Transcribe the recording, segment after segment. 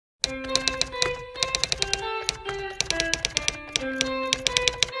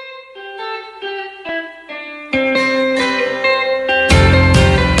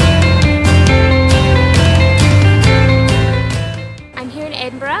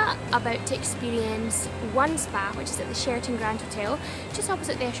about to experience one spa, which is at the Sheraton Grand Hotel, just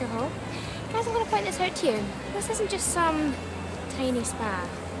opposite the Usher Hall. Guys, I'm going to point this out to you. This isn't just some tiny spa.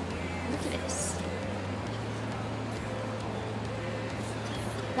 Look at this.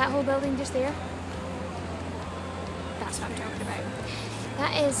 That whole building just there, that's what I'm talking about.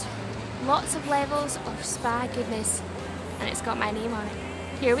 That is lots of levels of spa goodness, and it's got my name on it.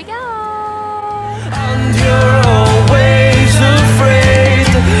 Here we go! And you're always afraid.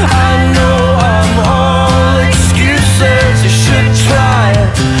 I know I'm all excuses. You should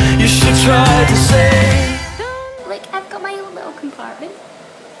try to say. Look, I've got my own little compartment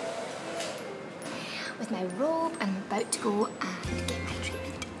with my robe, and I'm about to go and get my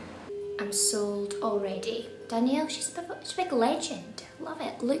treatment. I'm sold already. Danielle, she's a big legend. Love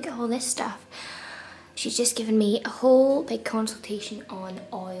it. Look at all this stuff. She's just given me a whole big consultation on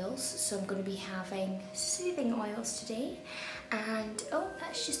oils, so I'm going to be having soothing oils today. And oh,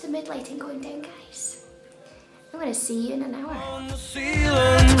 that's just the mood lighting going down, guys. I'm going to see you in an hour. On the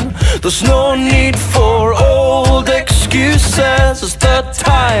ceiling, there's no need for old excuses. It's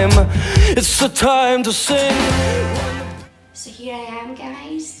the time to sing. So here I am,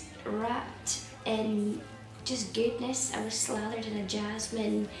 guys, wrapped in just goodness. I was slathered in a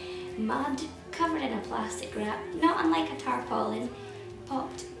jasmine mud, covered in a plastic wrap, not unlike a tarpaulin,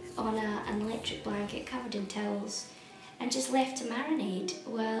 popped on an electric blanket, covered in towels, and just left to marinate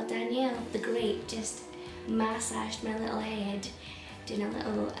while Danielle, the great, just massaged my little head, doing a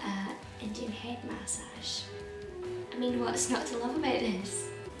little Indian head massage. I mean, what's not to love about this?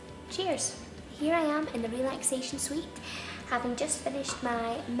 Cheers! Here I am in the relaxation suite, having just finished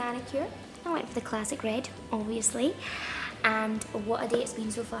my manicure. I went for the classic red, obviously, and what a day it's been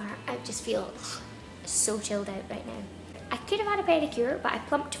so far. I just feel so chilled out right now. I could have had a pedicure, but I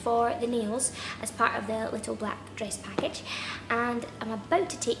plumped for the nails as part of the little black dress package, and I'm about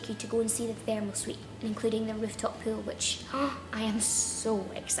to take you to go and see the thermal suite, including the rooftop pool, which I am so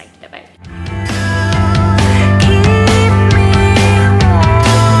excited about.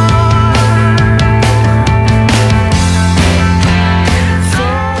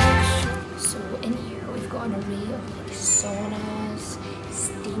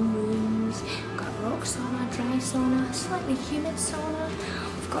 Slightly humid sauna.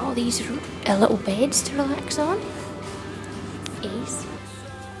 We've got all these little beds to relax on. Ace.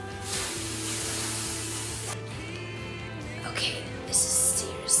 Okay, this is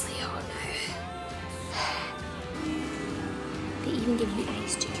seriously hot now. They even give you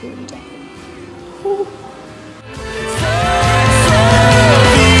ice to cool you down. Ooh.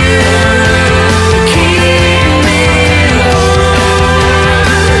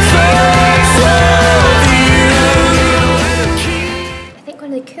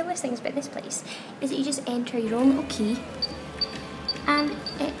 Things about this place is that you just enter your own little key and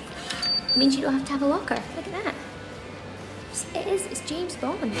it means you don't have to have a locker. Look at that. It's James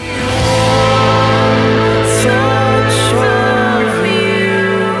Bond.